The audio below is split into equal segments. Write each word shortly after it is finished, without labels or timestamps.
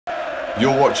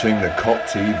You're watching the Kop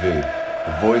TV,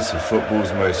 the voice of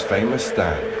football's most famous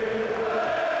stand.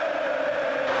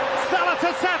 Salah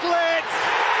to settle it!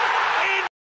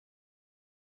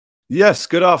 Yes,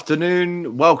 good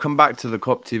afternoon. Welcome back to the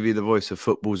Kop TV, the voice of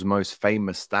football's most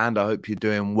famous stand. I hope you're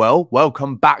doing well.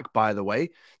 Welcome back, by the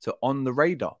way, to On the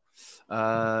Radar,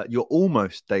 your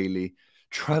almost daily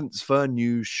transfer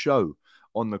news show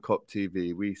on the Kop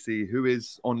TV. We see who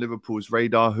is on Liverpool's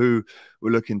radar, who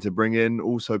we're looking to bring in.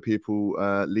 Also, people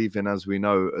leaving, as we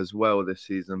know, as well this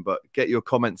season. But get your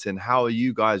comments in. How are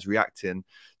you guys reacting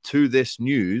to this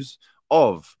news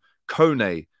of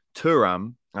Kone,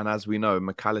 Thuram, and as we know,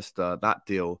 McAllister, that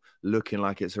deal looking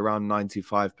like it's around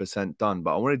 95% done.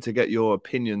 But I wanted to get your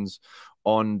opinions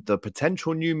on the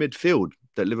potential new midfield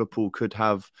that Liverpool could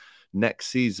have next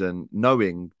season,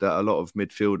 knowing that a lot of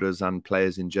midfielders and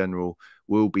players in general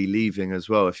will be leaving as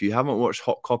well. If you haven't watched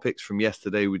Hot Topics from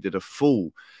yesterday, we did a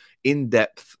full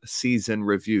in-depth season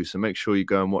review. So make sure you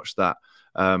go and watch that.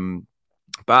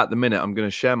 But at the minute, I'm going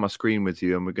to share my screen with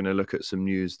you and we're going to look at some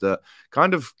news that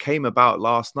kind of came about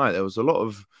last night. There was a lot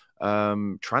of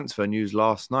transfer news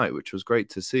last night, which was great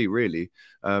to see, really,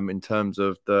 in terms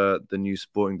of the new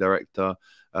sporting director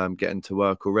getting to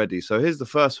work already. So here's the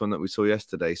first one that we saw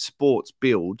yesterday. Sports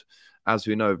Build, as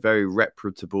we know, very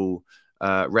reputable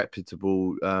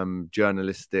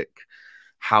journalistic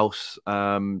house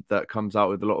that comes out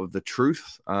with a lot of the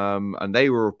truth. And they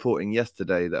were reporting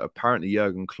yesterday that apparently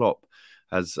Jurgen Klopp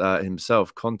has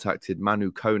himself contacted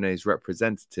Manu Kone's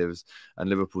representatives, and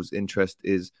Liverpool's interest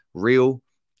is real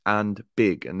and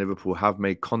big. And Liverpool have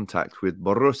made contact with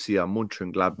Borussia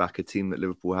Mönchengladbach, a team that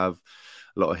Liverpool have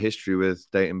a lot of history with,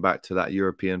 dating back to that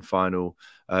European final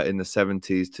in the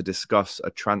 70s, to discuss a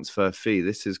transfer fee.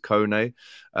 This is Kone.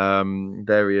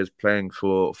 There he is playing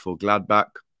for Gladbach.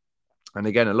 And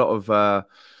again, a lot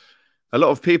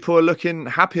of people are looking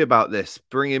happy about this.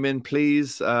 Bring him in,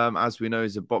 please. As we know,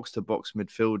 he's a box-to-box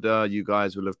midfielder. You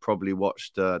guys will have probably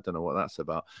watched, don't know what that's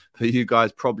about, but you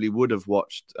guys probably would have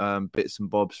watched bits and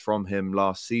bobs from him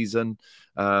last season.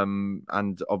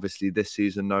 And obviously this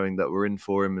season, knowing that we're in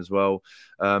for him as well.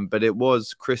 But it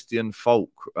was Christian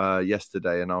Falk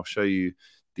yesterday, and I'll show you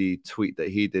the tweet that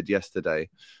he did yesterday.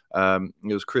 It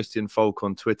was Christian Falk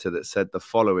on Twitter that said the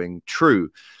following: true,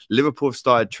 Liverpool have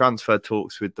started transfer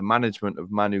talks with the management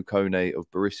of Manu Kone of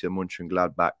Borussia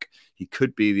Mönchengladbach. He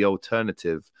could be the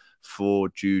alternative for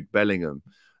Jude Bellingham.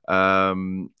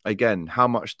 Again, how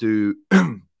much do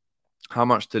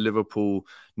Liverpool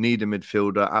need a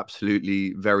midfielder?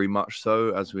 Absolutely, very much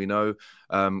so, as we know.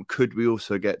 Could we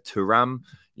also get Thuram?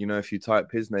 You know, if you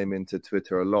type his name into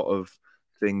Twitter, a lot of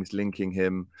things linking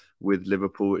him with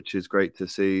Liverpool, which is great to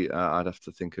see. I'd have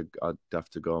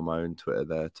to go on my own Twitter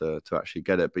there to actually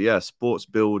get it. But yeah, Sports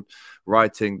Build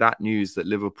writing that news that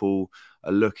Liverpool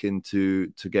are looking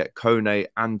to get Kone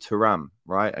and Thuram,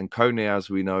 right? And Kone, as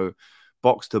we know,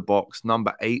 box to box,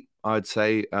 number 8, I'd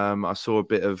say. I saw a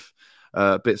bit of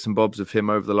bits and bobs of him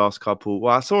over the last couple.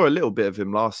 Well, I saw a little bit of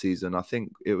him last season. I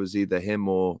think it was either him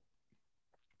or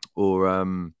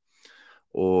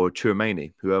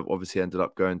Tchouaméni, who obviously ended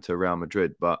up going to Real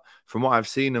Madrid. But from what I've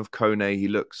seen of Kone, he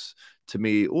looks to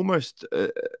me almost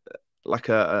like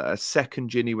a second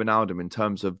Gini Wijnaldum in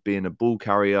terms of being a ball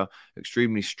carrier,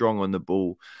 extremely strong on the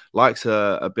ball, likes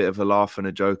a bit of a laugh and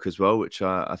a joke as well, which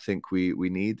I think we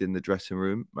need in the dressing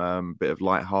room, bit of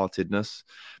lightheartedness.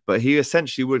 But he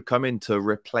essentially would come in to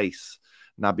replace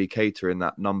Naby Keita in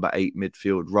that number 8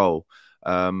 midfield role.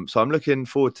 So I'm looking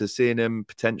forward to seeing him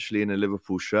potentially in a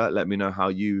Liverpool shirt. Let me know how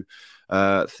you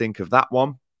think of that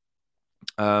one.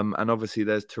 And obviously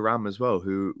there's Thuram as well,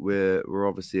 who we're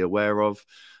obviously aware of.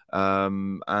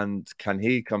 And can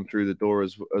he come through the door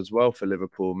as well for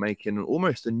Liverpool, making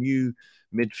almost a new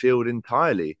midfield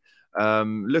entirely?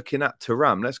 Looking at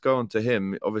Thuram, let's go on to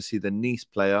him. Obviously the Nice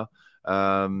player.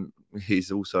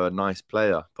 He's also a nice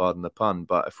player, pardon the pun.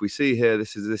 But if we see here,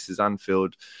 this is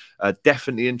Anfield.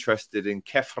 Definitely interested in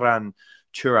Kefran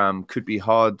Thuram. Could be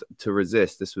hard to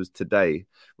resist. This was today,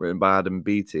 written by Adam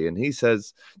Beattie. And he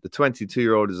says the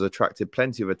 22-year-old has attracted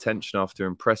plenty of attention after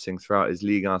impressing throughout his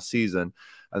Liga season.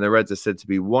 And the Reds are said to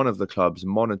be one of the clubs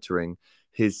monitoring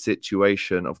his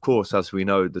situation. Of course, as we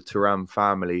know, the Thuram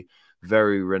family,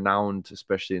 very renowned,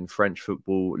 especially in French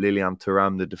football. Lilian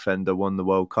Thuram, the defender, won the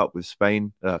World Cup with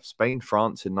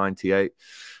France in '98.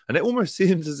 And it almost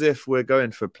seems as if we're going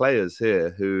for players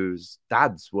here whose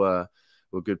dads were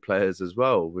good players as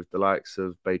well, with the likes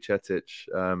of Bajcetic,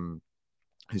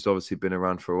 who's obviously been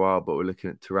around for a while, but we're looking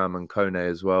at Thuram and Kone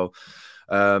as well.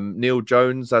 Neil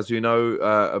Jones, as we know,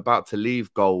 about to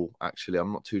leave goal, actually.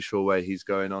 I'm not too sure where he's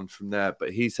going on from there,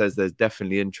 but he says there's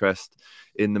definitely interest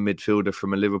in the midfielder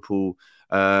from a Liverpool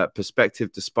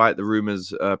perspective, despite the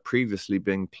rumours previously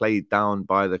being played down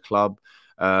by the club.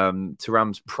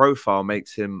 Thuram's profile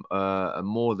makes him a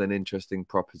more than interesting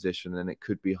proposition, and it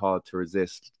could be hard to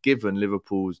resist given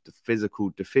Liverpool's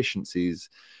physical deficiencies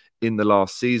in the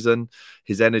last season.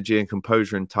 His energy and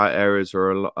composure in tight areas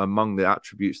are among the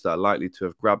attributes that are likely to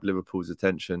have grabbed Liverpool's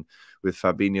attention, with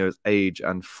Fabinho's age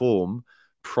and form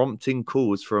prompting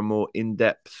calls for a more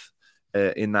in-depth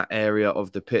in that area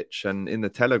of the pitch. And in the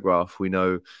Telegraph, we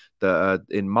know that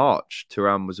in March,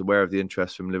 Thuram was aware of the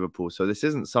interest from Liverpool. So this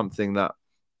isn't something that,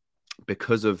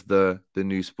 because of the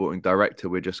new sporting director,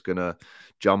 we're just going to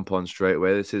jump on straight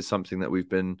away. This is something that we've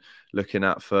been looking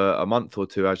at for a month or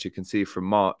two, as you can see from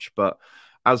March. But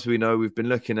as we know, we've been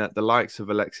looking at the likes of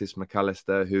Alexis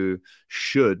McAllister, who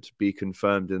should be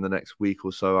confirmed in the next week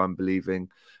or so, I'm believing.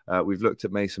 We've looked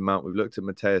at Mason Mount, we've looked at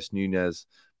Mateus Nunes,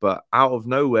 but out of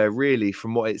nowhere, really,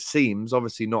 from what it seems,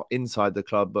 obviously not inside the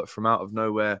club, but from out of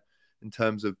nowhere in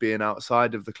terms of being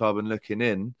outside of the club and looking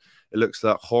in, it looks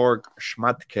that Jorg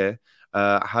Schmadtke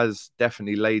has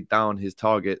definitely laid down his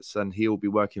targets, and he will be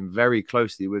working very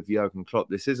closely with Jurgen Klopp.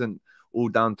 This isn't all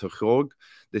down to Jorg.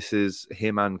 This is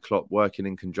him and Klopp working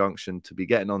in conjunction to be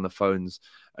getting on the phones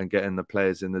and getting the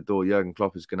players in the door. Jurgen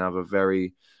Klopp is going to have a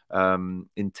very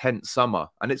intense summer,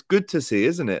 and it's good to see,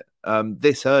 isn't it?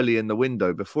 This early in the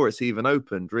window, before it's even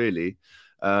opened, really,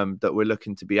 that we're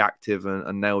looking to be active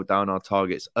and nail down our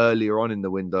targets earlier on in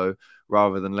the window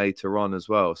rather than later on as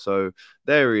well. So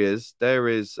there he is. There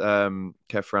is Khephren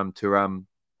Thuram.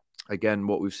 Again,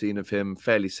 what we've seen of him,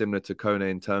 fairly similar to Kone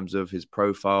in terms of his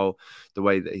profile, the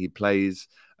way that he plays.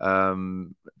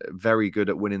 Very good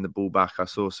at winning the ball back. I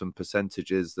saw some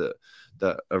percentages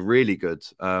that are really good.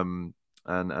 And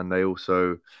they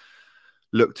also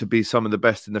look to be some of the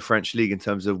best in the French league in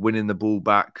terms of winning the ball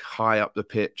back, high up the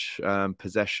pitch,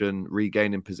 possession,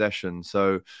 regaining possession.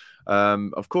 So,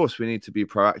 of course, we need to be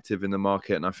proactive in the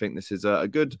market. And I think this is a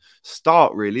good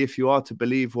start, really, if you are to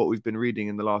believe what we've been reading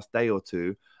in the last day or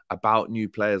two about new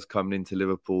players coming into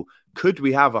Liverpool. Could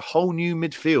we have a whole new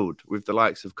midfield with the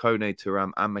likes of Kone,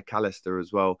 Thuram and McAllister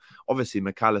as well? Obviously,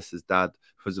 McAllister's dad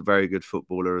was a very good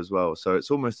footballer as well. So it's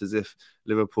almost as if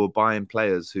Liverpool buying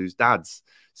players whose dads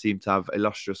seem to have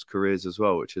illustrious careers as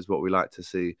well, which is what we like to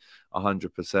see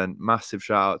 100%. Massive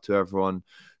shout out to everyone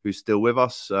who's still with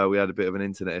us. We had a bit of an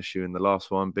internet issue in the last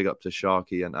one. Big up to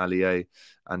Sharky and Ali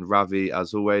and Ravi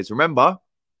as always. Remember,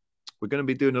 we're going to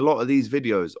be doing a lot of these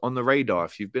videos on the radar.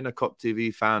 If you've been a Kop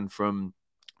TV fan from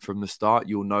the start,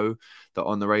 you'll know that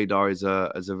On the Radar is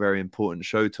a very important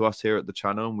show to us here at the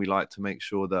channel, and we like to make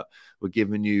sure that we're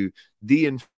giving you the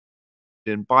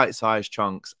in bite-sized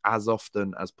chunks as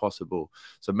often as possible.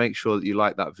 So make sure that you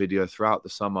like that video. Throughout the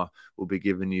summer, we'll be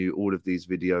giving you all of these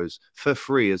videos for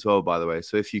free as well, by the way.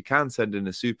 So if you can send in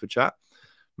a super chat,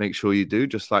 make sure you do,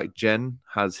 just like Jen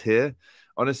has here.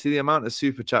 Honestly, the amount of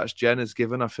super chats Jen has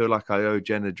given, I feel like I owe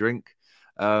Jen a drink.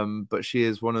 But she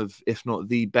is one of, if not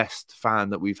the best fan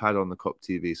that we've had on the Kop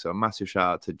TV. So a massive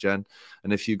shout out to Jen.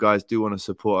 And if you guys do want to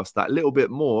support us that little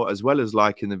bit more, as well as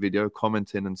liking the video,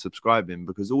 commenting and subscribing,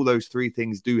 because all those three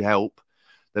things do help,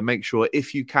 then make sure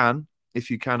if you can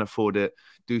afford it,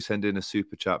 do send in a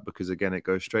super chat, because again, it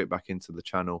goes straight back into the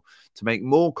channel to make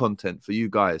more content for you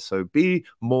guys. So be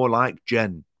more like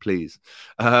Jen, please.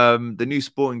 The new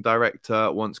sporting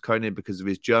director wants Kone because of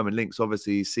his German links.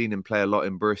 Obviously, he's seen him play a lot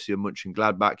in Borussia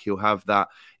Mönchengladbach. He'll have that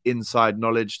inside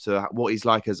knowledge to what he's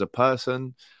like as a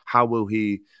person. How will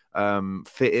he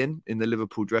fit in the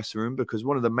Liverpool dressing room? Because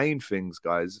one of the main things,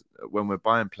 guys, when we're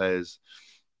buying players,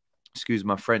 excuse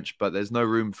my French, but there's no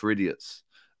room for idiots.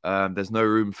 There's no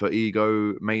room for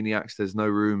ego maniacs. There's no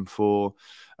room for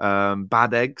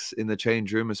bad eggs in the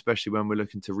change room, especially when we're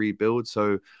looking to rebuild.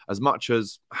 So as much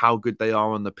as how good they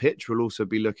are on the pitch, we'll also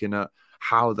be looking at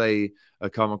how they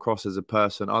come across as a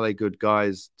person. Are they good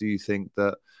guys? Do you think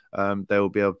that they will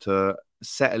be able to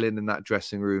settle in that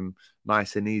dressing room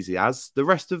nice and easy, as the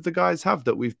rest of the guys have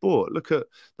that we've bought? Look at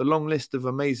the long list of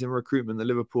amazing recruitment that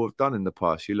Liverpool have done in the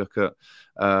past. You look at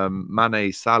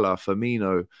Mane, Salah,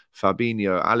 Firmino,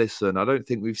 Fabinho, Allister. I don't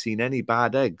think we've seen any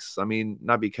bad eggs. I mean,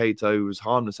 Naby Keita was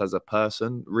harmless as a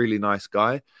person, really nice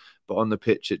guy, but on the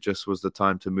pitch, it just was the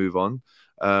time to move on.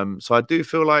 So I do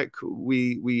feel like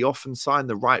we often sign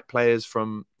the right players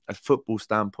from a football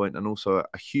standpoint and also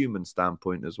a human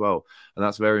standpoint as well. And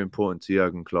that's very important to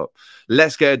Jurgen Klopp.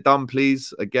 Let's get it done,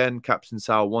 please. Again, Captain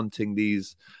Sal wanting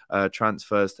these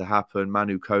transfers to happen.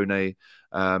 Manu Kone,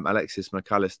 Alexis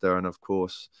McAllister, and of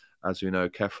course, as we know,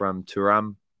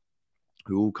 Thuram,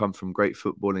 who all come from great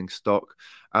footballing stock.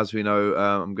 As we know,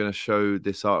 I'm going to show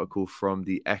this article from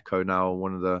the Echo now,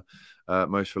 one of the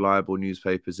most reliable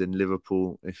newspapers in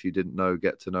Liverpool. If you didn't know,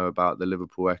 get to know about the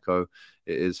Liverpool Echo.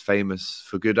 It is famous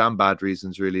for good and bad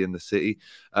reasons, really, in the city.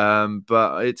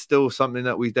 But it's still something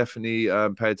that we definitely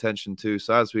pay attention to.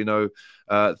 So as we know,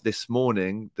 this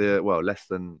morning, less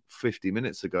than 50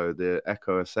 minutes ago, the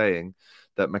Echo are saying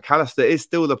that McAllister is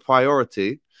still the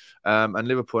priority. And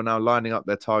Liverpool are now lining up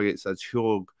their targets as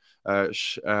Jörg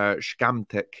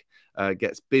Schamtek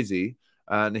gets busy.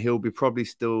 And he'll be probably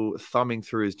still thumbing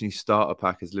through his new starter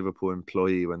pack as Liverpool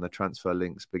employee when the transfer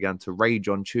links began to rage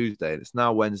on Tuesday. And it's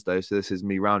now Wednesday, so this is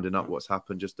me rounding up what's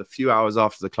happened just a few hours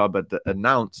after the club had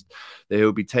announced that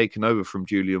he'll be taken over from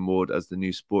Julian Ward as the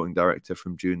new sporting director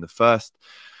from June the 1st.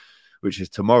 Which is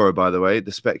tomorrow, by the way.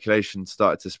 The speculation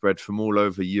started to spread from all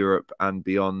over Europe and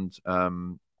beyond.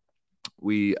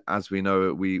 As we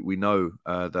know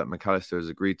that McAllister has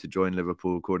agreed to join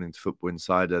Liverpool, according to Football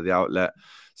Insider. The outlet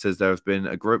says there have been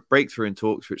a great breakthrough in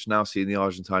talks, which now see the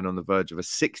Argentine on the verge of a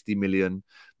 60 million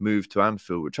move to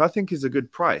Anfield, which I think is a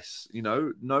good price. You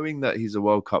know, knowing that he's a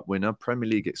World Cup winner, Premier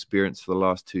League experience for the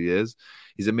last 2 years.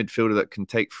 He's a midfielder that can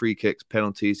take free kicks,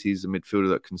 penalties. He's a midfielder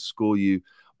that can score you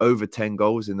over 10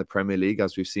 goals in the Premier League,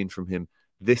 as we've seen from him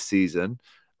this season.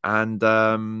 And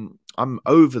I'm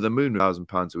over the moon with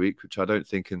 £1,000 a week, which I don't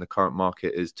think in the current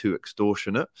market is too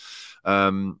extortionate.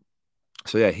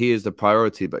 So, yeah, he is the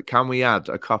priority. But can we add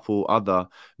a couple other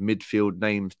midfield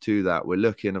names to that? We're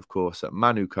looking, of course, at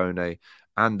Manu Kone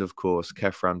and, of course,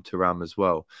 Thuram as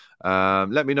well.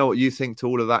 Let me know what you think to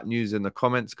all of that news in the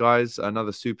comments, guys.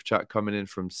 Another super chat coming in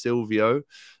from Silvio.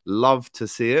 Love to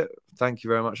see it. Thank you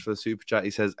very much for the super chat.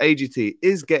 He says, AGT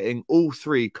is getting all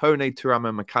three, Kone, Thuram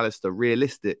and McAllister,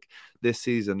 realistic this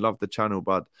season. Love the channel,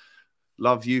 bud.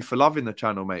 Love you for loving the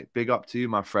channel, mate. Big up to you,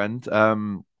 my friend.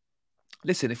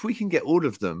 Listen, if we can get all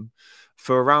of them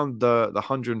for around the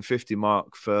 150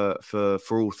 mark for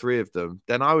all three of them,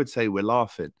 then I would say we're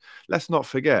laughing. Let's not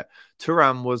forget,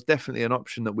 Thuram was definitely an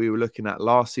option that we were looking at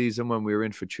last season when we were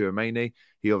in for Tchouaméni.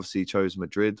 He obviously chose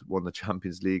Madrid, won the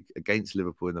Champions League against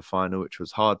Liverpool in the final, which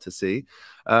was hard to see.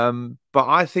 But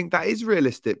I think that is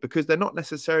realistic because they're not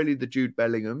necessarily the Jude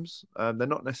Bellinghams. They're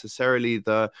not necessarily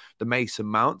the Mason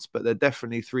Mounts, but they're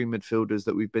definitely three midfielders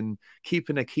that we've been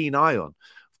keeping a keen eye on.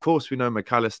 Of course, we know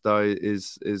McAllister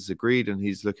is agreed and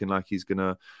he's looking like he's going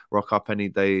to rock up any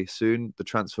day soon. The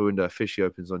transfer window officially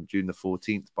opens on June the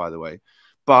 14th, by the way.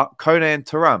 But Kone and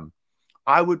Thuram,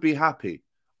 I would be happy.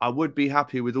 I would be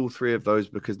happy with all three of those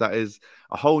because that is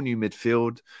a whole new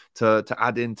midfield to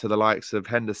add into the likes of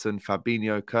Henderson,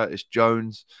 Fabinho, Curtis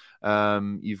Jones.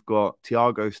 You've got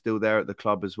Thiago still there at the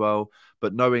club as well.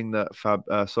 But knowing that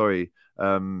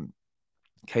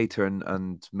Keita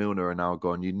and Milner are now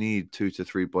gone, you need 2 to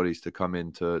 3 bodies to come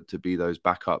in to be those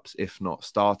backups, if not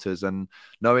starters. And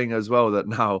knowing as well that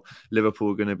now Liverpool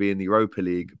are going to be in the Europa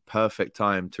League, perfect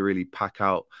time to really pack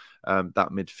out that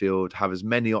midfield, have as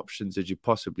many options as you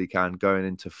possibly can going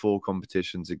into 4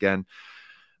 competitions again.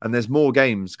 And there's more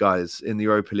games, guys, in the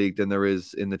Europa League than there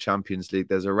is in the Champions League.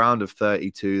 There's a round of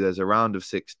 32. There's a round of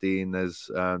 16.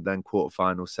 There's then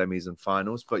quarterfinals, semis, and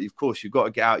finals. But, of course, you've got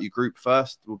to get out your group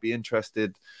first. We'll be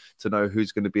interested to know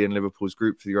who's going to be in Liverpool's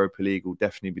group for the Europa League. We'll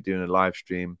definitely be doing a live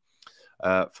stream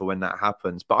for when that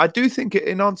happens. But I do think,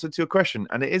 in answer to your question,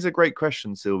 and it is a great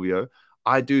question, Silvio,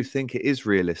 I do think it is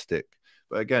realistic.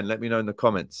 But, again, let me know in the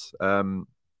comments.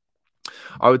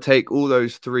 I would take all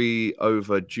those 3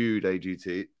 over Jude,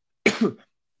 AGT. We're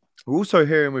also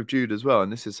hearing with Jude as well,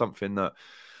 and this is something that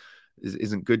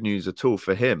isn't good news at all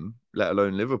for him, let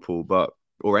alone Liverpool,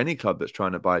 or any club that's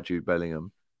trying to buy Jude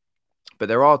Bellingham. But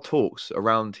there are talks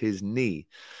around his knee.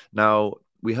 Now,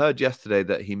 we heard yesterday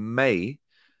that he may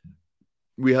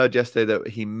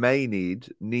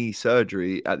need knee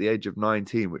surgery at the age of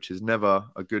 19, which is never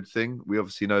a good thing. We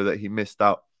obviously know that he missed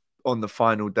out on the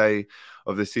final day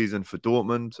of the season for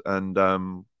Dortmund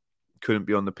and couldn't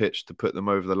be on the pitch to put them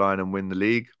over the line and win the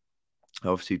league.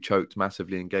 Obviously choked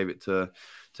massively and gave it to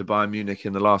Bayern Munich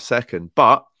in the last second.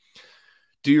 But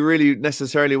do you really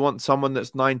necessarily want someone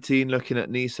that's 19 looking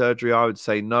at knee surgery? I would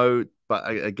say no. But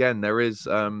again, there is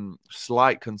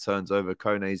slight concerns over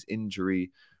Kone's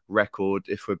injury record,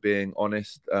 if we're being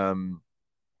honest. I'm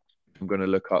going to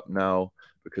look up now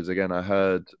because, again, I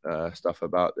heard stuff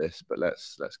about this, but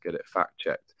let's get it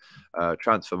fact-checked.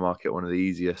 Transfer Market, one of the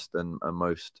easiest and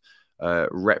most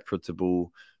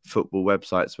reputable football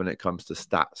websites when it comes to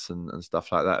stats and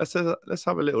stuff like that. Let's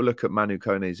have a little look at Manu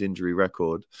Kone's injury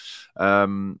record.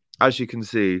 As you can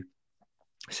see,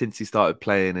 since he started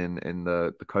playing in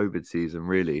the COVID season,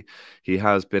 really, he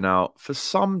has been out for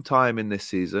some time in this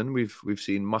season. We've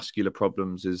seen muscular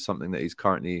problems is something that he's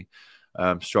currently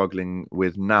struggling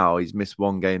with now. He's missed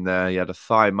one game there. He had a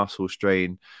thigh muscle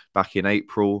strain back in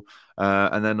April.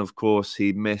 And then, of course,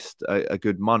 he missed a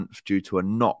good month due to a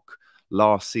knock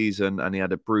last season, and he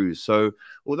had a bruise. So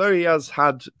although he has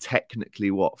had technically,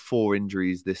 4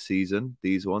 injuries this season,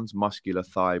 these ones, muscular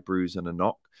thigh, bruise and a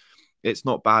knock, it's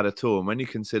not bad at all. And when you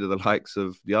consider the likes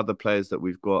of the other players that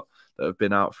we've got that have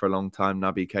been out for a long time,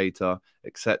 Naby Keita,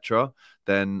 etc.,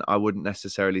 then I wouldn't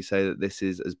necessarily say that this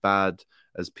is as bad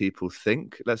as people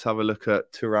think. Let's have a look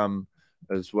at Thuram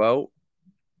as well.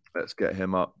 Let's get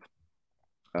him up.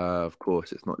 Of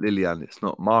course, it's not Lilian, it's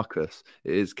not Marcus,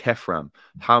 it is Kefram.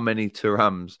 How many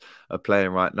Thurams are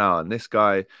playing right now? And this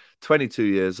guy, 22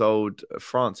 years old,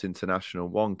 France international,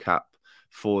 1 cap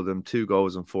for them, 2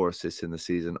 goals and 4 assists in the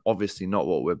season. Obviously not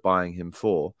what we're buying him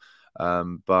for,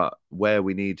 but where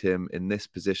we need him in this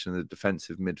position, the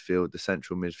defensive midfield, the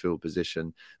central midfield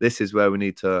position, this is where we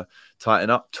need to tighten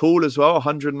up. Tall as well,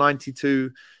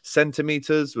 192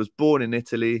 centimeters, was born in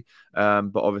Italy,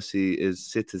 but obviously his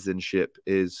citizenship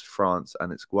is France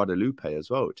and it's Guadeloupe as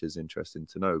well, which is interesting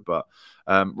to know. But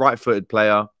right-footed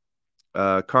player,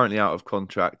 currently out of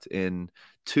contract in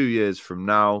 2 years from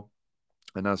now.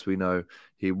 And as we know,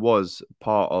 he was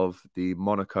part of the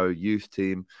Monaco youth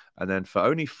team. And then for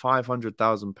only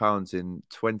 £500,000 in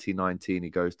 2019, he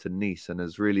goes to Nice and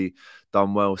has really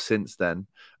done well since then.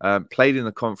 Played in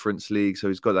the Conference League, so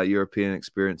he's got that European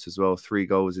experience as well. 3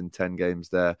 goals in 10 games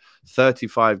there.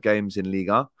 35 games in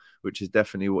Liga, which is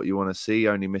definitely what you want to see.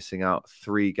 Only missing out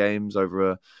 3 games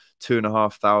over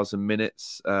 2,500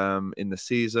 minutes in the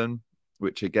season,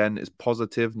 which again is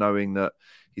positive, knowing that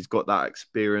he's got that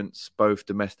experience both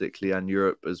domestically and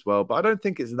Europe as well. But I don't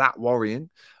think it's that worrying.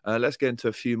 Let's get into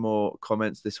a few more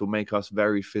comments. This will make us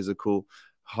very physical.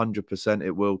 100%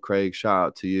 it will, Craig. Shout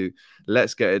out to you.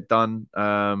 Let's get it done.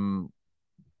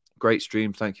 Great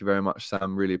stream. Thank you very much,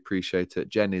 Sam. Really appreciate it.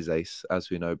 Jen is ace, as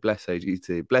we know. Bless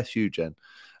AGT. Bless you, Jen.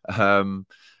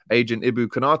 Agent Ibu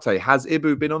Konate. Has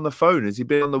Ibu been on the phone? Has he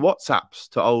been on the WhatsApps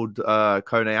to old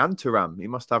Kone and Thuram? He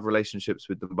must have relationships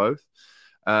with them both.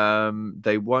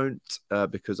 They won't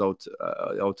because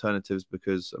alternatives,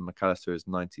 because McAllister is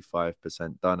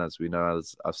 95% done, as we know,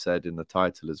 as I've said in the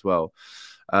title as well.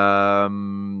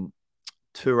 Thuram,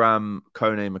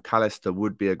 Kone, McAllister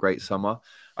would be a great summer.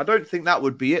 I don't think that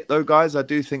would be it, though, guys. I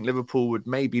do think Liverpool would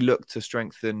maybe look to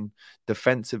strengthen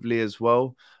defensively as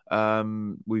well.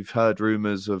 We've heard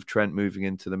rumours of Trent moving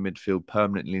into the midfield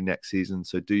permanently next season.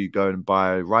 So do you go and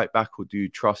buy a right back, or do you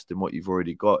trust in what you've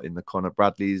already got in the Connor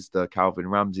Bradleys, the Calvin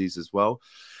Ramseys as well?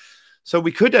 So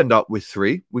we could end up with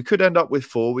 3. We could end up with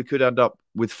 4. We could end up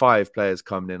with 5 players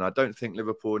coming in. I don't think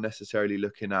Liverpool are necessarily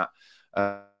looking at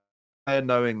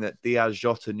knowing that Diaz,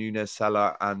 Jota, Nunes,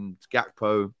 Salah and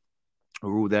Gakpo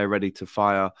are all there ready to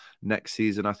fire next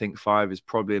season. I think 5 is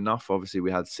probably enough. Obviously,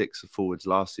 we had 6 forwards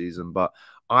last season, but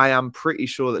I am pretty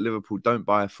sure that Liverpool don't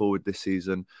buy a forward this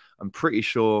season. I'm pretty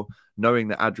sure, knowing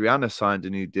that Adriana signed a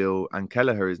new deal and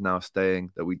Kelleher is now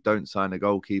staying, that we don't sign a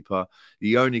goalkeeper.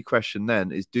 The only question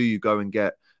then is, do you go and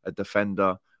get a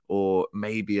defender or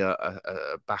maybe a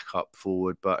backup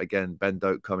forward? But again, Ben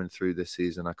Doak coming through this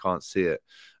season, I can't see it.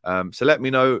 So let me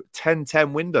know,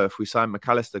 10-10 window if we sign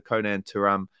McAllister, Kone and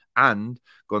Thuram, and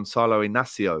Gonzalo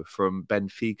Inacio from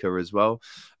Benfica as well.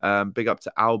 Big up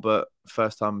to Albert.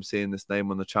 First time seeing this name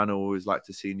on the channel. Always like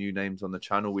to see new names on the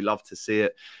channel. We love to see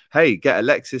it. Hey, get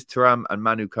Alexis, Thuram and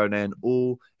Manu Kone, and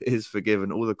all is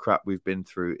forgiven. All the crap we've been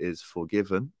through is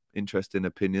forgiven. Interesting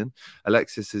opinion.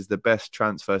 Alexis is the best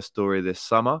transfer story this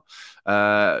summer.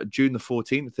 June the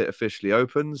 14th, it officially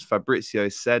opens. Fabrizio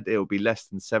said it will be less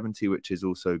than 70, which is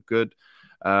also good.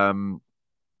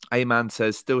 A-Man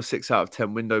says still 6 out of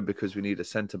 10 window because we need a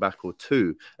centre-back or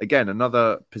 2. Again,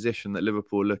 another position that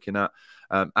Liverpool are looking at.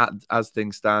 As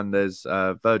things stand, there's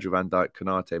Virgil van Dijk,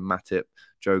 Konate, Matip,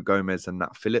 Joe Gomez and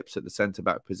Nat Phillips at the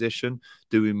centre-back position.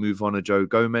 Do we move on a Joe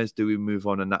Gomez? Do we move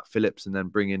on a Nat Phillips and then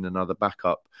bring in another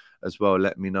backup as well?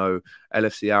 Let me know.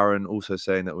 LFC Aaron also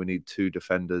saying that we need 2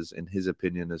 defenders in his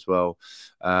opinion as well.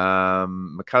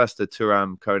 McAllister,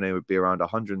 Thuram, Kone would be around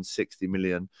 160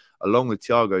 million. Along with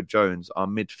Thiago Jones, our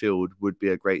midfield would be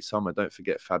a great summer. Don't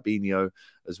forget Fabinho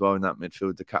as well in that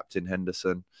midfield, the captain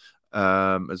Henderson.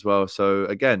 as well. So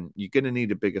again, you're going to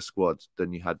need a bigger squad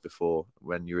than you had before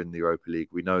when you're in the Europa League.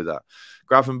 We know that.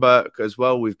 Gravenberch as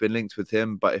well, we've been linked with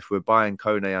him, but if we're buying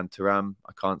Kone and Thuram,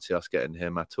 I can't see us getting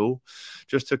him at all.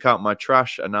 Just took out my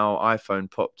trash and now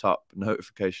iPhone popped up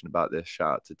notification about this.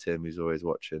 Shout out to Tim, who's always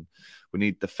watching. We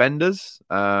need defenders.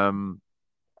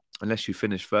 Unless you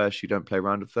finish first, you don't play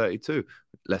round of 32.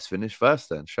 Let's finish first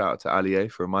then. Shout out to Allier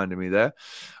for reminding me there.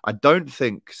 I don't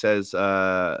think, says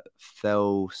Thelsiedi,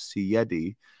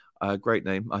 great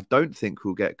name. I don't think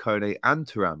we'll get Kone and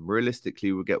Thuram.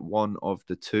 Realistically, we'll get one of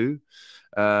the two.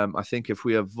 I think if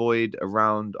we avoid a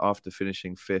round after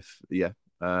finishing fifth, yeah.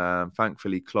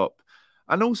 Thankfully, Klopp.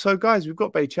 And also, guys, we've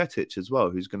got Bajcetic as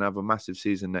well, who's going to have a massive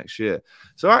season next year.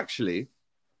 So actually,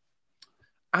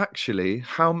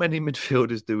 how many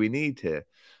midfielders do we need here?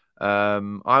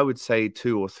 I would say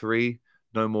 2 or 3,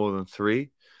 no more than 3.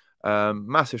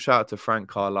 Massive shout out to Frank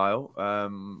Carlisle.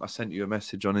 I sent you a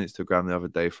message on Instagram the other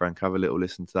day, Frank. Have a little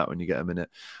listen to that when you get a minute.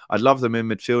 I'd love them in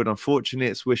midfield. Unfortunately,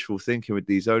 it's wishful thinking with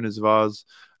these owners of ours.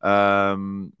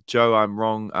 Joe, I'm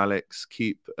wrong. Alex,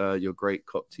 keep your great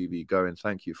Kop TV going.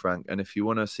 Thank you, Frank. And if you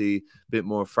want to see a bit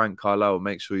more of Frank Carlisle,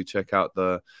 make sure you check out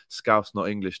the Scouse Not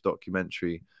English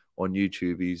documentary on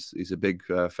YouTube. He's a big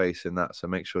face in that, so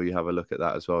make sure you have a look at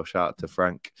that as well. Shout out to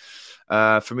Frank.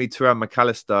 For me, Thuram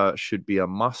McAllister should be a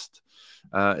must.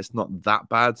 It's not that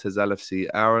bad, says LFC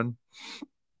Aaron.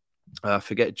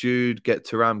 Forget Jude, get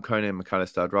Thuram, Kone, and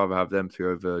McAllister. I'd rather have them 3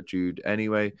 over Jude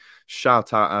anyway.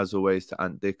 Shout out, as always, to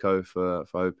Ant Dicko for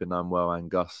hoping I'm well, and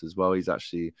Gus as well. He's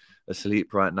actually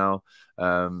asleep right now.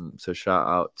 So shout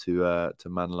out to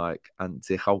man like Ant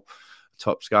Dicko,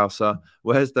 top Scouser.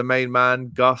 Where's the main man,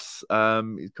 Gus?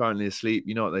 He's currently asleep.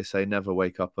 You know what they say, never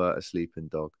wake up a sleeping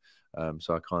dog.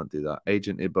 So I can't do that.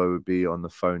 Agent Ibo would be on the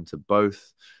phone to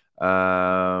both.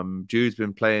 Jude's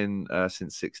been playing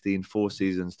since 16, 4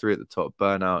 seasons, 3 at the top.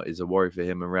 Burnout is a worry for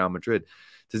him and Real Madrid.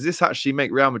 Does this actually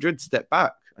make Real Madrid step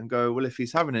back and go, well, if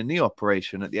he's having a knee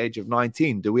operation at the age of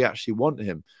 19, do we actually want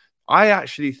him? I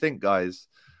actually think, guys,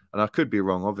 and I could be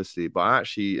wrong, obviously, but I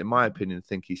actually, in my opinion,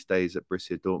 think he stays at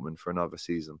Borussia Dortmund for another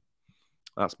season.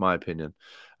 That's my opinion.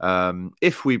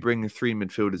 If we bring 3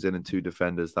 midfielders in and 2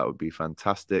 defenders, that would be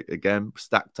fantastic. Again,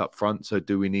 stacked up front. So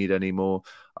do we need any more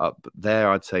up there?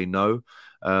 I'd say no.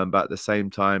 But at the same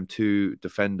time, 2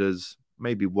 defenders,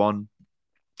 maybe 1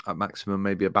 at maximum,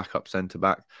 maybe a backup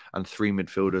centre-back and 3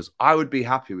 midfielders. I would be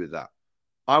happy with that.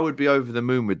 I would be over the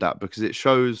moon with that because it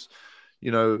shows,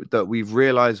 you know, that we've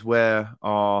realised where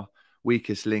our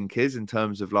weakest link is in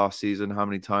terms of last season. How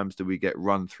many times do we get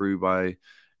run through by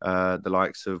the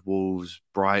likes of Wolves,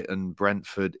 Brighton,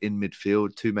 Brentford in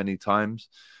midfield? Too many times.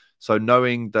 So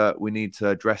knowing that we need to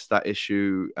address that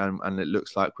issue, and it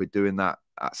looks like we're doing that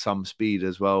at some speed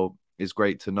as well, is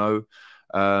great to know.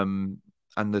 And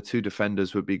the 2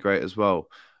 defenders would be great as well.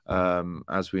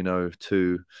 As we know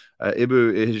too.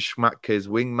 Ibu is Schmatke's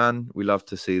wingman. We love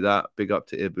to see that. Big up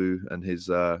to Ibu and his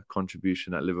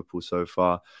contribution at Liverpool so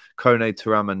far. Kone,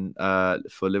 Thuram, and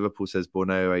for Liverpool, says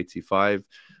Borneo 85.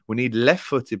 We need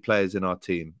left-footed players in our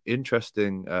team.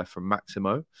 Interesting from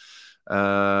Maximo.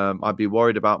 I'd be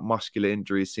worried about muscular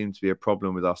injuries. Seem to be a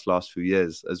problem with us last few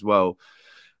years as well.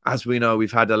 As we know,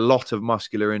 we've had a lot of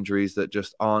muscular injuries that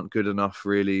just aren't good enough,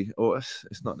 really. Or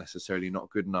it's not necessarily not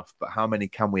good enough, but how many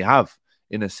can we have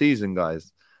in a season,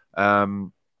 guys?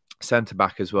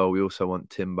 Centre-back as well. We also want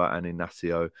Timber and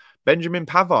Inacio. Benjamin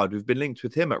Pavard, we've been linked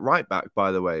with him at right-back,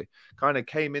 by the way. Kind of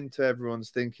came into everyone's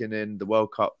thinking in the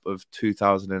World Cup of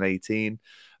 2018.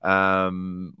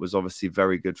 Was obviously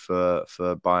very good for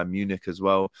Bayern Munich as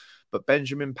well. But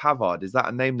Benjamin Pavard, is that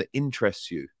a name that interests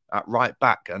you at right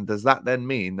back? And does that then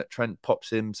mean that Trent pops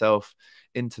himself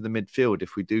into the midfield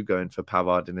if we do go in for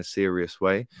Pavard in a serious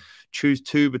way? Choose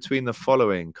 2 between the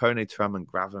following: Kone, Thuram, and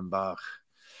Gravenberch.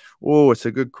 Oh, it's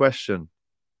a good question.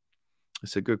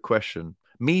 It's a good question.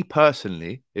 Me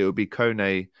personally, it would be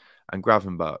Kone and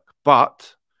Gravenberch.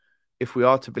 But if we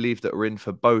are to believe that we're in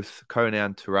for both Kone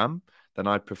and Thuram, then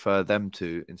I'd prefer them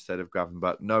 2 instead of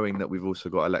Gravenberch, knowing that we've also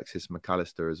got Alexis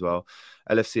McAllister as well.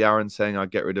 LFC Aaron saying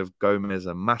I'd get rid of Gomez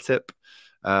and Matip.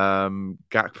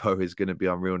 Gakpo is going to be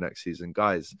unreal next season.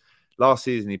 Guys, last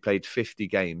season he played 50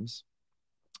 games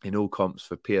in all comps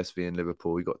for PSV and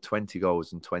Liverpool. He got 20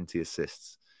 goals and 20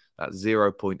 assists. That's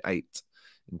 0.8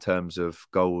 in terms of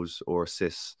goals or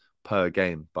assists per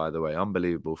game, by the way.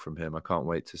 Unbelievable from him. I can't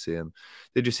wait to see him.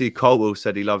 Did you see Colwell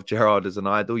said he loved Gerrard as an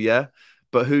idol? Yeah.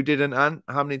 But who didn't, Ant?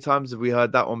 How many times have we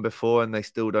heard that one before and they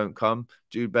still don't come?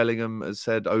 Jude Bellingham has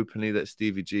said openly that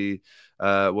Stevie G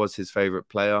was his favourite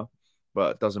player,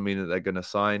 but it doesn't mean that they're going to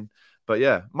sign. But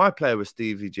yeah, my player was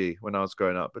Stevie G when I was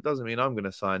growing up, but doesn't mean I'm going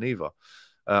to sign either.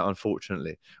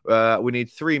 unfortunately. We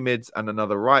need 3 mids and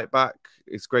another right back.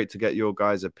 It's great to get your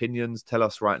guys' opinions. Tell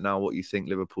us right now what you think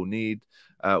Liverpool need.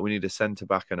 We need a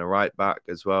centre-back and a right-back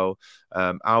as well.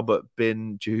 Albert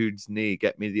bin Jude's knee.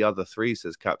 Get me the other 3,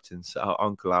 says Captain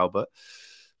Uncle Albert.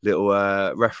 Little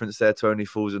reference there to Only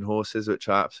Fools and Horses, which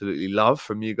I absolutely love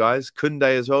from you guys. Kone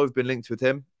as well, we've been linked with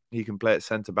him. He can play at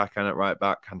centre-back and at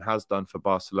right-back and has done for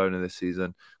Barcelona this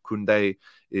season. Kone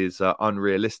is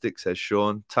unrealistic, says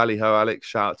Sean. Tally-ho, Alex.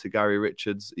 Shout out to Gary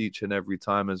Richards each and every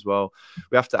time as well.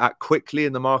 We have to act quickly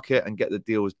in the market and get the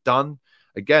deals done.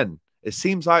 Again, it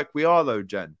seems like we are, though,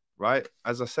 Jen, right?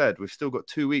 As I said, we've still got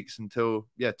 2 weeks until,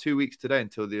 2 weeks today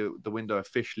until the window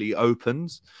officially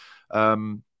opens.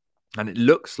 And it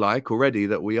looks like already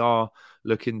that we are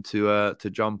looking to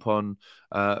jump on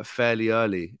fairly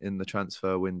early in the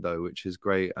transfer window, which is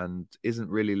great and isn't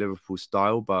really Liverpool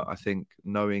style. But I think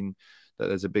knowing that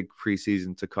there's a big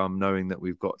pre-season to come, knowing that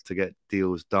we've got to get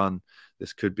deals done,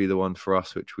 this could be the one for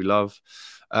us, which we love.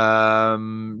 I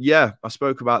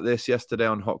spoke about this yesterday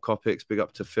on Hot Topics. Big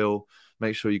up to Phil.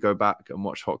 Make sure you go back and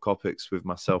watch Hot Topics with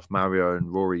myself, Mario,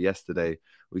 and Rory yesterday.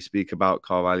 We speak about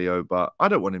Carvalho, but I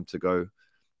don't want him to go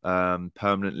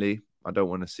permanently. I don't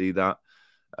want to see that,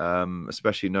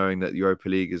 especially knowing that Europa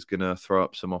League is going to throw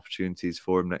up some opportunities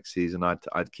for him next season.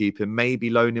 I'd keep him,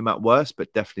 maybe loan him at worst,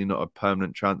 but definitely not a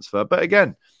permanent transfer. But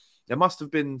again, there must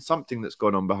have been something that's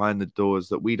gone on behind the doors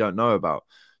that we don't know about.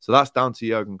 So that's down to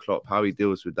Jurgen Klopp, how he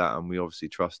deals with that, and we obviously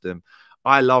trust him.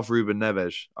 I love Ruben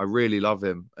Neves. I really love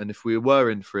him. And if we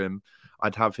were in for him,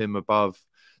 I'd have him above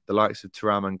the likes of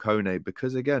Thuram and Kone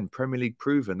because, again, Premier League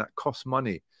proven, that costs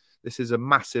money. This is a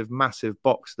massive, massive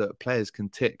box that players can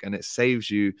tick, and it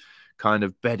saves you kind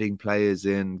of bedding players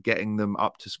in, getting them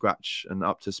up to scratch and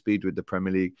up to speed with the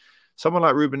Premier League. Someone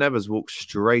like Ruben Neves walks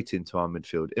straight into our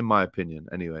midfield, in my opinion,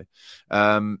 anyway.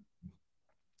 Would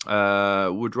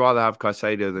rather have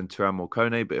Caicedo than Thuram or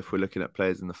Kone, but if we're looking at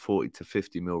players in the 40 to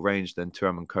 50 mil range, then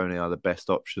Thuram and Kone are the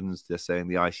best options. They're saying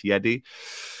the Ice Yeti.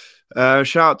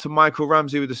 Shout out to Michael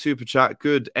Ramsey with the super chat.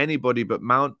 Good. Anybody but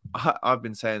Mount. I've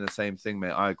been saying the same thing,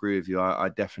 mate. I agree with you. I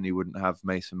definitely wouldn't have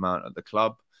Mason Mount at the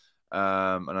club.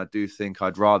 And I do think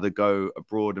I'd rather go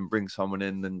abroad and bring someone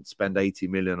in than spend 80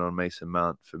 million on Mason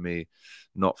Mount. For me,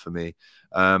 not for me.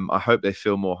 I hope they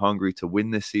feel more hungry to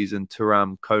win this season.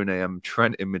 Thuram, Kone, and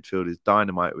Trent in midfield is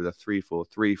dynamite with a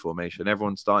 3-4-3 formation.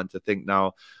 Everyone's starting to think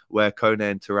now where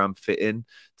Kone and Thuram fit in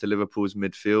to Liverpool's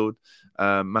midfield.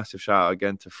 Massive shout out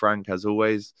again to Frank, as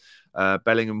always.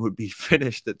 Bellingham would be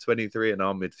finished at 23 in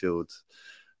our midfield.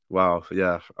 Wow,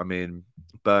 yeah. I mean,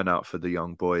 burnout for the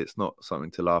young boy. It's not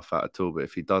something to laugh at all. But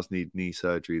if he does need knee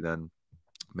surgery, then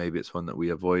maybe it's one that we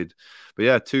avoid. But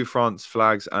yeah, 2 France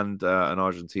flags and an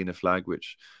Argentina flag,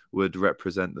 which would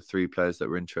represent the 3 players that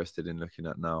we're interested in looking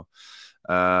at now.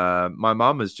 My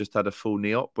mum has just had a full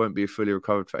knee op, won't be fully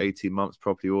recovered for 18 months,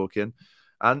 properly walking.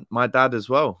 And my dad as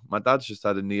well. My dad's just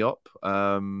had a knee op.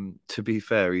 To be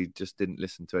fair, he just didn't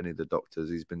listen to any of the doctors.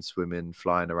 He's been swimming,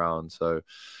 flying around. So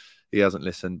he hasn't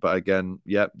listened. But again,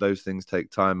 yep, those things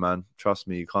take time, man. Trust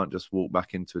me, you can't just walk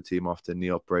back into a team after a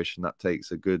knee operation. That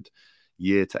takes a good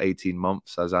year to 18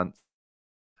 months, as Ant.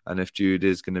 And if Jude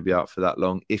is going to be out for that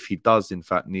long, if he does, in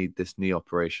fact, need this knee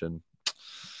operation,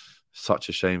 such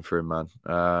a shame for him, man.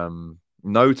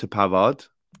 No to Pavard.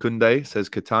 Kunde says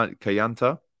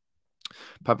Kayanta.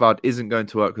 Pavard isn't going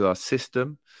to work with our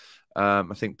system. I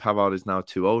think Pavard is now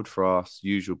too old for our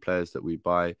usual players that we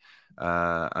buy.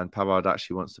 And Pavard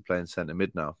actually wants to play in centre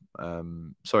mid now.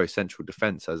 Central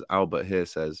defence, as Albert here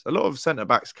says. A lot of centre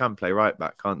backs can play right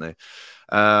back, can't they?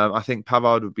 I think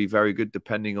Pavard would be very good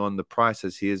depending on the price,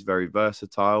 as he is very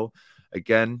versatile.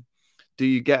 Again, do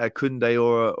you get a Kunde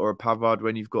or a Pavard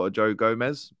when you've got a Joe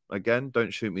Gomez? Again,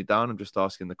 don't shoot me down. I'm just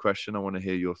asking the question. I want to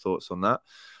hear your thoughts on that.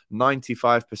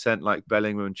 95% like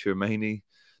Bellingham and Tchouameni.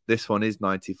 This one is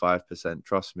 95%.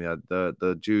 Trust me.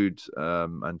 The Jude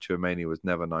and Tchouameni was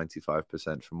never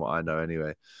 95% from what I know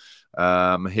anyway.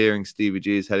 Hearing Stevie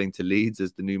G is heading to Leeds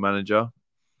as the new manager.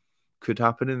 Could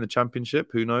happen in the Championship.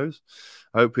 Who knows?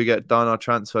 I hope we get done our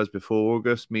transfers before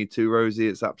August. Me too, Rosie.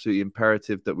 It's absolutely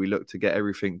imperative that we look to get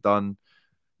everything done,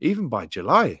 even by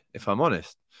July, if I'm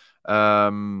honest.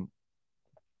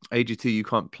 AGT, you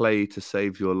can't play to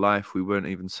save your life. We won't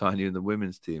even sign you in the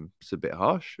women's team. It's a bit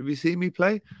harsh. Have you seen me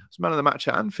play? I was man of the match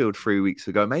at Anfield 3 weeks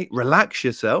ago, mate. Relax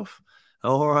yourself.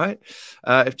 All right.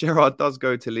 If Gerrard does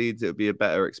go to Leeds, it would be a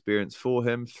better experience for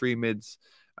him. 3 mids,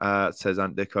 says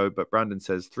Ant Dicko. But Brandon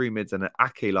says 3 mids and an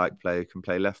Ake-like player who can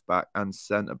play left back and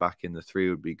centre back in the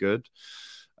 3 would be good.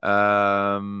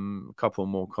 A couple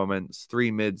more comments.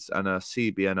 3 mids and a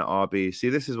CB and an RB. See,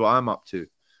 this is what I'm up to.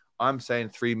 I'm saying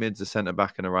 3 mids, a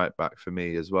centre-back and a right-back for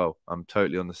me as well. I'm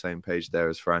totally on the same page there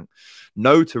as Frank.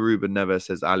 No to Ruben Neves,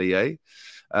 says Ali A.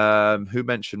 Who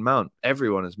mentioned Mount?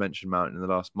 Everyone has mentioned Mount in the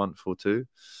last month or two.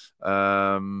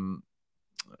 Neves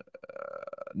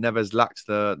lacks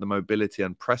the mobility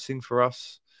and pressing for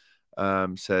us,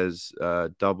 says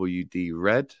WD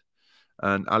Red.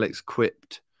 And Alex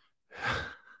quipped,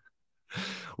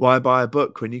 why buy a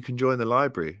book when you can join the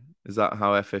library? Is that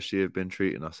how FSG have been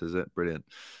treating us? Is it? Brilliant.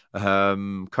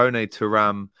 Kone,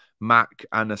 Thuram, Mac,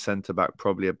 and a centre-back,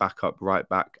 probably a backup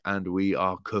right-back, and we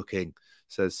are cooking,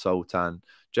 says Sultan.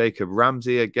 Jacob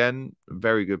Ramsey, again,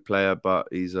 very good player, but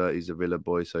he's a Villa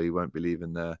boy, so he won't be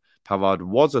leaving there. Pavard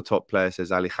was a top player,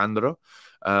 says Alejandro,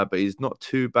 but he's not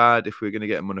too bad. If we're going to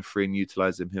get him on a free and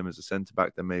utilise him as a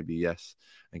centre-back, then maybe yes,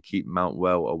 and keep Mount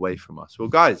well away from us. Well,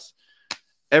 guys,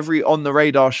 every On The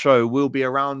Radar show will be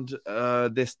around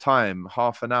this time,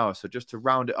 half an hour. So just to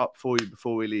round it up for you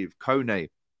before we leave, Kone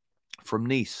from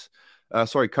Nice.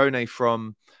 Kone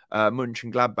from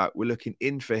Mönchengladbach. We're looking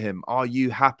in for him. Are you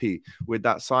happy with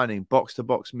that signing?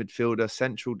 Box-to-box midfielder,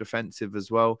 central defensive as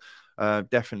well.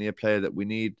 Definitely a player that we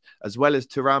need, as well as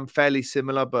Thuram, fairly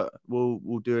similar, but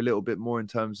we'll do a little bit more in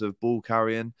terms of ball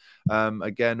carrying.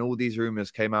 Again, all these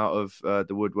rumours came out of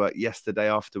the woodwork yesterday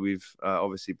after we've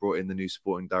obviously brought in the new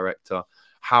sporting director.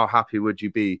 How happy would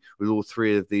you be with all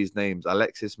three of these names?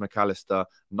 Alexis McAllister,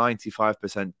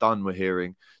 95% done, we're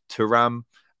hearing. Thuram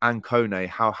and Kone,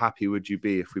 how happy would you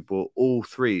be if we brought all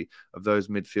three of those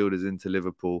midfielders into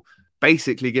Liverpool,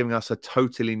 basically giving us a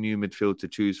totally new midfield to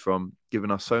choose from,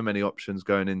 giving us so many options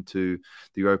going into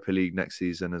the Europa League next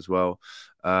season as well.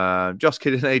 Just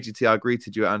kidding, AGT, I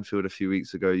greeted you at Anfield a few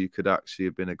weeks ago. You could actually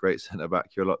have been a great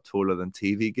centre-back. You're a lot taller than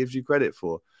TV gives you credit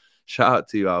for. Shout out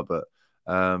to you, Albert.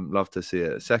 Love to see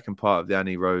it. Second part of the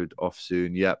Annie Road off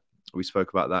soon. Yep, we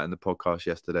spoke about that in the podcast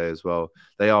yesterday as well.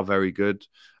 They are very good.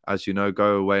 As you know,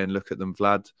 go away and look at them,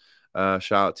 Vlad.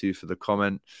 Shout out to you for the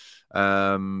comment.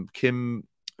 Kim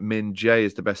Min Jae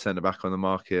is the best centre-back on the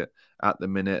market at the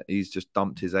minute. He's just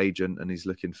dumped his agent and he's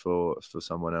looking for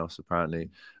someone else,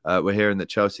 apparently. We're hearing that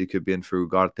Chelsea could be in for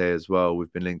Ugarte as well.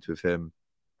 We've been linked with him.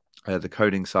 The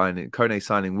Kone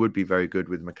signing would be very good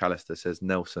with McAllister, says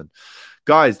Nelson.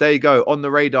 Guys, there you go. On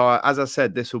the radar, as I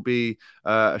said, this will be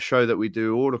a show that we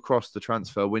do all across the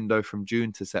transfer window from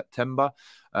June to September.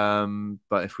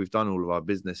 But if we've done all of our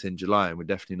business in July and we're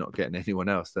definitely not getting anyone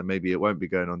else, then maybe it won't be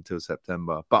going on until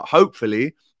September. But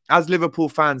hopefully, as Liverpool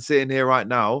fans sitting here right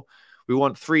now, we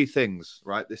want three things,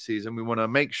 right, this season. We want to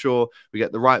make sure we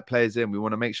get the right players in. We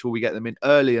want to make sure we get them in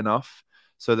early enough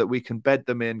so that we can bed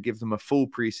them in, give them a full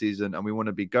preseason, and we want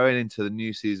to be going into the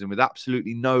new season with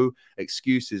absolutely no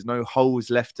excuses, no holes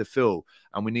left to fill.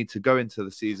 And we need to go into the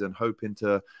season hoping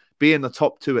to be in the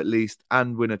top two at least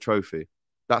and win a trophy.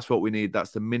 That's what we need.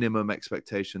 That's the minimum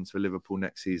expectations for Liverpool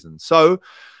next season. So,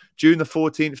 June the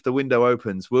 14th, the window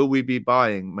opens. Will we be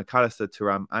buying McAllister,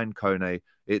 Thuram, and Kone?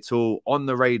 It's all on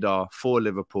the radar for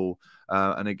Liverpool.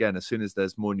 And again, as soon as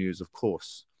there's more news, of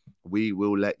course, we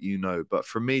will let you know. But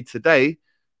for me today,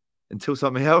 until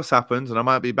something else happens, and I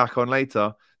might be back on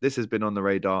later, this has been On The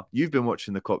Radar. You've been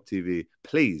watching the Kop TV.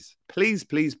 Please, please,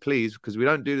 please, please, because we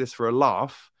don't do this for a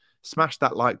laugh, smash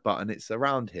that like button. It's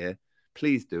around here.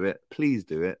 Please do it. Please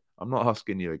do it. I'm not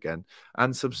asking you again.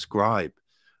 And subscribe.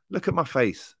 Look at my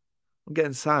face. I'm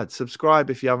getting sad. Subscribe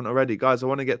if you haven't already. Guys, I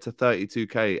want to get to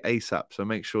 32K ASAP, so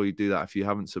make sure you do that. If you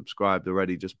haven't subscribed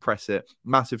already, just press it.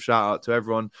 Massive shout out to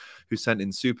everyone who sent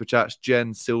in super chats,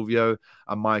 Jen, Silvio,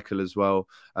 and Michael as well.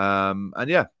 And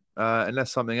yeah,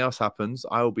 unless something else happens,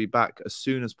 I will be back as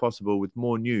soon as possible with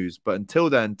more news. But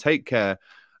until then, take care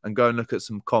and go and look at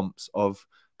some comps of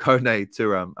Kone,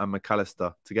 Thuram, and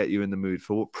McAllister to get you in the mood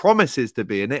for what promises to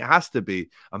be, and it has to be,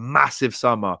 a massive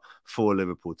summer for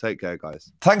Liverpool. Take care,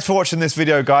 guys. Thanks for watching this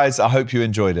video, guys. I hope you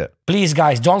enjoyed it. Please,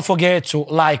 guys, don't forget to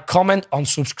like, comment, and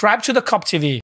subscribe to the Kop TV.